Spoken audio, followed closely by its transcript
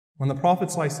When the Prophet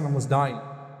ﷺ was dying,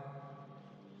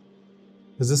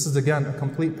 because this is again a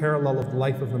complete parallel of the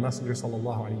life of the Messenger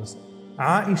ﷺ.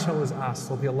 Aisha was asked,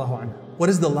 radiallahu anha, what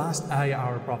is the last ayah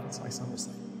our Prophet ﷺ was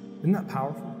saying? Isn't that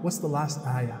powerful? What's the last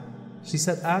ayah? She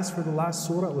said, as for the last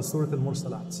surah, it was Surah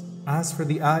Al-Mursalat. As for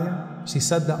the ayah, she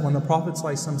said that when the Prophet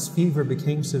ﷺ's fever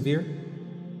became severe,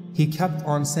 he kept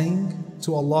on saying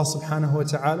to Allah subhanahu wa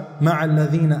ta'ala, مَعَ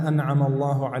الَّذِينَ أَنْعَمَ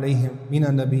اللَّهُ عَلَيْهِمْ مِنَ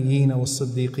النَّبِيِّينَ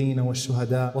وَالصِّدِّيقِينَ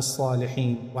وَالشُّهَدَاءِ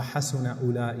وَالصَّالِحِينَ وَحَسُنَ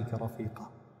أُولَٰئِكَ رَفِيقًا.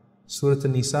 Surah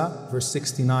An-Nisa, verse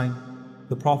 69,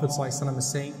 the Prophet ﷺ is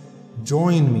saying,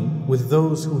 join me with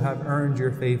those who have earned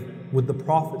your favor, with the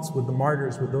prophets, with the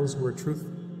martyrs, with those who are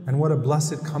truthful. And what a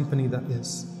blessed company that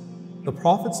is. The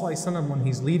Prophet ﷺ, when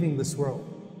he's leaving this world,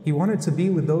 he wanted to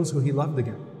be with those who he loved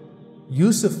again.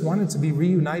 Yusuf wanted to be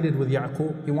reunited with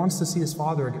Yaqub. He wants to see his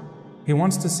father again. He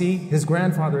wants to see his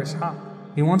grandfather Ishaq.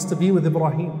 He wants to be with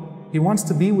Ibrahim. He wants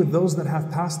to be with those that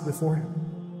have passed before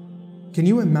him. Can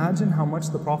you imagine how much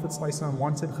the Prophet ﷺ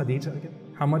wanted Khadija again?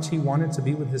 How much he wanted to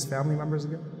be with his family members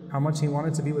again? How much he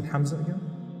wanted to be with Hamza again?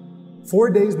 4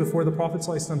 days before the Prophet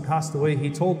ﷺ passed away, he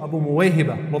told Abu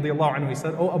Muwayhiba, radiallahu anhu, he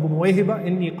said, Oh Abu Muwayhiba,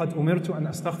 inni qad umirtu an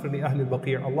astaghfir li ahli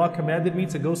al-Baqi'. Allah commanded me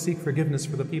to go seek forgiveness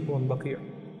for the people in Baqi'.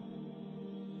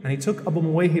 And he took Abu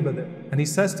Muwayhiba there. And he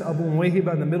says to Abu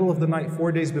Muwayhiba in the middle of the night,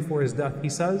 4 days before his death, he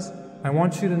says, I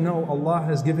want you to know Allah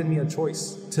has given me a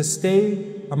choice to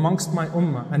stay amongst my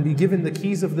ummah and be given the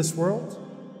keys of this world.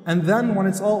 And then when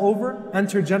it's all over,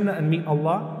 enter Jannah and meet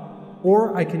Allah.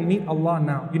 Or I can meet Allah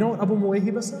now. You know what Abu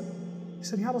Muwayhiba said? He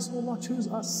said, Ya Rasulullah, choose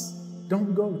us.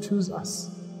 Don't go, choose us.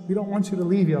 We don't want you to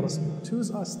leave, Ya Rasulullah. Choose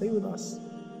us, stay with us.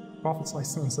 Prophet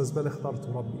ﷺ says, Bal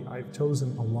ikhtartu Rabbi, I've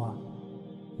chosen Allah.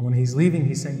 And when he's leaving,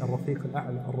 he's saying, Al-Rafiq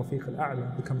al-A'la, Al-Rafiq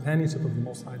al-A'la, the companionship of the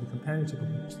Most High, the companionship of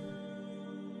the Most High.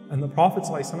 And the Prophet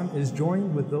ﷺ is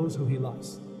joined with those who he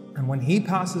loves. And when he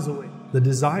passes away, the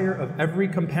desire of every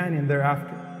companion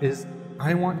thereafter is,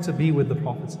 I want to be with the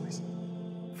Prophet ﷺ.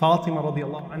 Fatima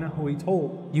radiallahu anha, who he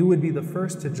told, you would be the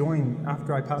first to join me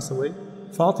after I pass away.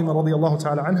 Fatima radiallahu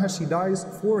ta'ala anha, she dies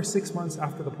 4 or 6 months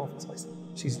after the Prophet ﷺ.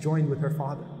 She's joined with her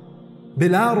father.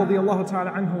 Bilal radiallahu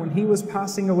ta'ala anhu, when he was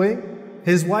passing away,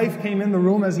 his wife came in the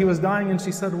room as he was dying and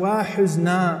she said, Wa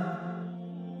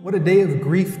huzna. What a day of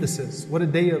grief this is. What a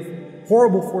day of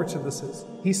horrible fortune this is.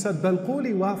 He said, Bal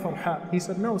quli wa farha. He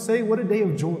said, no, say what a day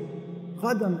of joy.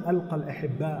 Ghadan alqa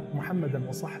al-ahibba Muhammadan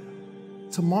wa sahba.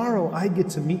 Tomorrow I get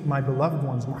to meet my beloved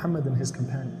ones, Muhammad and his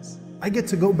companions. I get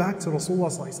to go back to Rasulullah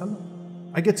sallallahu alaihi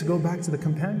wasallam. I get to go back to the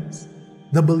companions.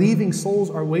 The believing souls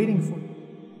are waiting for me.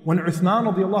 When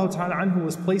Uthman radiallahu ta'ala anhu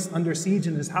was placed under siege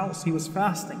in his house, he was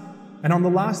fasting. And on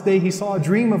the last day, he saw a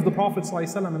dream of the Prophet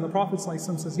ﷺ, and the Prophet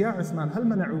ﷺ says, Ya Uthman, hal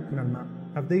mana'uk min al-ma'?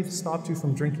 Have they stopped you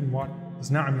from drinking water? He says,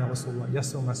 Na'am ya Rasulullah,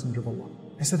 yes, O Messenger of Allah.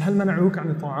 He said, hal mana'uk an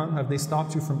al-ta'am? Have they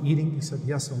stopped you from eating? He said,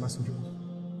 yes, O Messenger of Allah.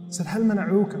 He said, hal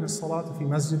mana'uk an al-salat fi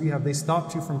masjidi? Have they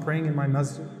stopped you from praying in my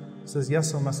masjid? He says,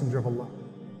 yes, O Messenger of Allah.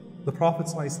 The Prophet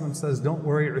ﷺ says, don't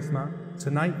worry, Uthman.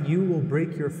 Tonight you will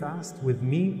break your fast with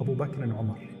me, Abu Bakr and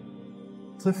Umar.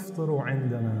 Tiftaru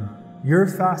indana. Your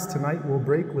fast tonight will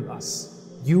break with us.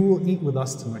 You will eat with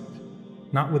us tonight,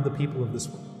 not with the people of this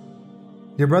world.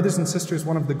 Dear brothers and sisters,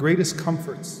 one of the greatest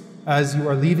comforts as you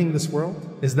are leaving this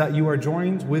world is that you are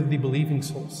joined with the believing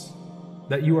souls,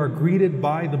 that you are greeted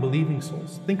by the believing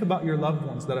souls. Think about your loved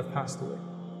ones that have passed away,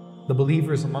 the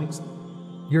believers amongst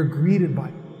them. You're greeted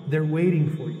by them. They're waiting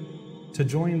for you to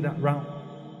join that round.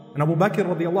 And Abu Bakr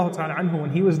radiallahu ta'ala anhu,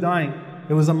 when he was dying,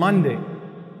 it was a Monday.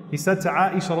 He said to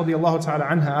Aisha radiallahu ta'ala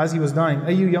anha as he was dying,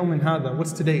 Ayyu yawmin hadha?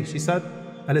 What's today? She said,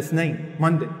 Al-Ithnain,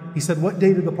 Monday. He said, what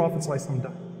day did the Prophet ﷺ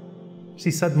die?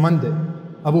 She said, Monday.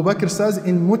 Abu Bakr says,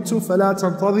 In muttu fala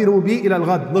tantadhiru bi ila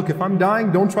al-ghad. Look, if I'm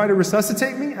dying, don't try to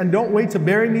resuscitate me and don't wait to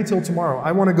bury me till tomorrow.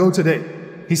 I want to go today.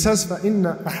 He says,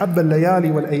 فَإِنَّ أَحَبَّ اللَّيَالِ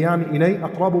وَالْأَيَّامِ إِلَيْ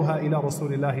أَقْرَبُهَا إِلَى رَسُولِ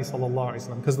اللَّهِ صَلَى اللَّهُ عَلَيْهِ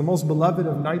وسلم. Because the most beloved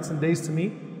of nights and days to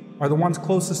me are the ones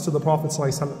closest to the Prophet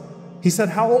ﷺ. He said,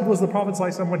 how old was the Prophet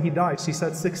ﷺ when he died? She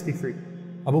said, 63.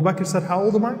 Abu Bakr said, how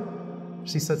old am I?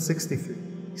 She said, 63.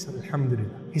 He said, Alhamdulillah.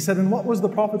 He said, and what was the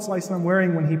Prophet ﷺ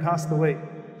wearing when he passed away?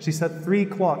 She said, 3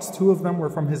 cloths. 2 of them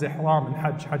were from his ihram and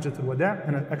Hajj, Hajjatul Wada',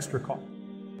 and an extra cloth.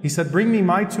 He said, bring me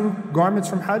my 2 garments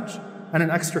from Hajj and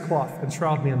an extra cloth and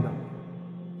shroud me in them.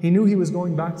 He knew he was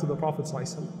going back to the Prophet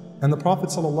ﷺ. And the Prophet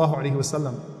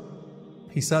ﷺ,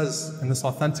 he says in this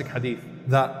authentic hadith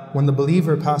that when the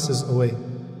believer passes away,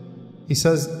 he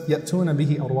says, يَأْتُونَ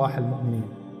بِهِ أَرْوَاحَ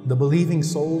الْمُؤْمِنِينَ. The believing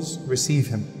souls receive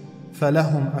him.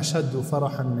 فَلَهُمْ أَشَدُّ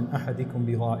فَرَحًا مِنْ أَحَدِكُمْ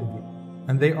بِغَائِبٍ.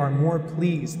 And they are more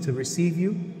pleased to receive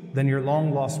you than your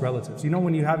long-lost relatives. You know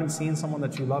when you haven't seen someone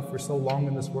that you love for so long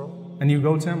in this world, and you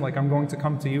go to him like I'm going to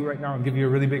come to you right now and give you a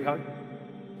really big hug?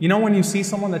 You know when you see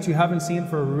someone that you haven't seen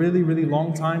for a really, really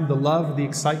long time, the love, the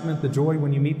excitement, the joy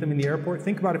when you meet them in the airport?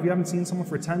 Think about if you haven't seen someone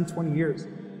for 10, 20 years.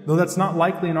 Though that's not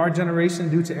likely in our generation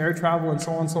due to air travel and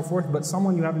so on and so forth, but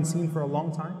someone you haven't seen for a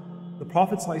long time. The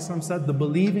Prophet ﷺ said, the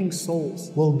believing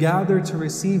souls will gather to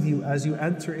receive you as you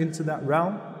enter into that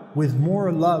realm with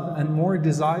more love and more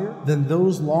desire than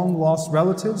those long lost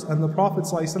relatives. And the Prophet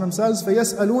ﷺ says,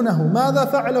 فَيَسْأَلُونَهُ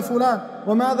مَاذَا فَعَلَ فُلَانَ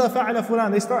وَمَاذَا فَعَلَ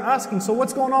فُلَانَ. They start asking, so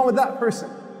what's going on with that person?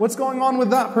 What's going on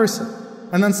with that person?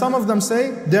 And then some of them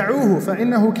say, دَعُوهُ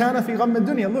فَإِنَّهُ كَانَ فِي غَمِّ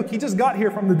الدُّنْيَا. Look, he just got here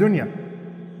from the dunya.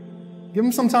 Give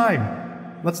him some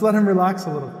time. Let's let him relax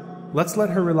a little bit. Let's let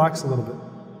her relax a little bit.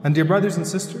 And dear brothers and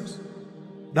sisters,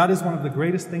 that is one of the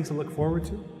greatest things to look forward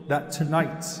to. That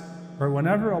tonight, or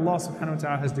whenever Allah subhanahu wa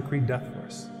ta'ala has decreed death for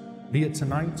us, be it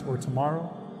tonight or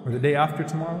tomorrow, or the day after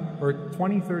tomorrow, or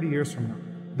 20, 30 years from now,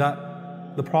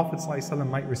 that the Prophet ﷺ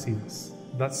might receive us.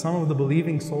 That some of the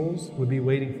believing souls would be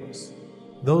waiting for us.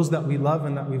 Those that we love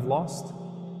and that we've lost,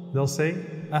 they'll say,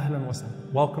 Ahlan wa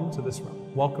sahlan, welcome to this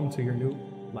realm, welcome to your new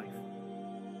life.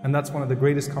 And that's one of the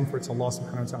greatest comforts Allah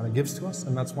subhanahu wa ta'ala gives to us,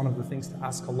 and that's one of the things to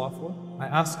ask Allah for. I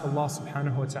ask Allah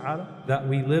subhanahu wa ta'ala that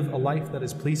we live a life that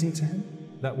is pleasing to Him,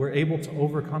 that we're able to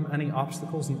overcome any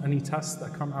obstacles and any tests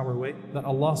that come our way, that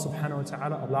Allah subhanahu wa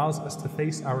ta'ala allows us to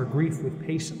face our grief with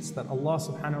patience, that Allah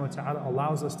subhanahu wa ta'ala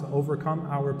allows us to overcome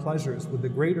our pleasures with the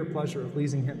greater pleasure of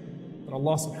pleasing Him, that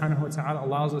Allah subhanahu wa ta'ala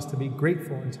allows us to be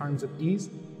grateful in times of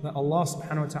ease, that Allah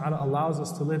subhanahu wa ta'ala allows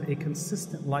us to live a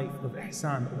consistent life of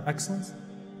ihsan, of excellence,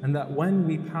 and that when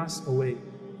we pass away,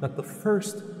 that the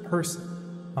first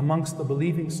person amongst the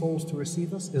believing souls to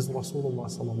receive us is Rasulullah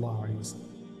sallallahu alaihi wasallam.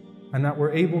 And that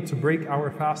we're able to break our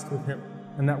fast with him,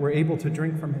 and that we're able to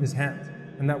drink from his hand,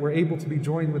 and that we're able to be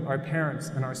joined with our parents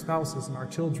and our spouses and our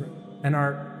children and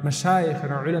our mashayikh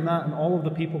and our ulama and all of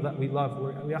the people that we love.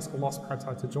 We ask Allah subhanahu wa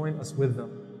ta'ala to join us with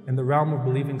them in the realm of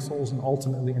believing souls and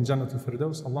ultimately in Jannah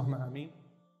al-Firdaus. Allahumma ameen.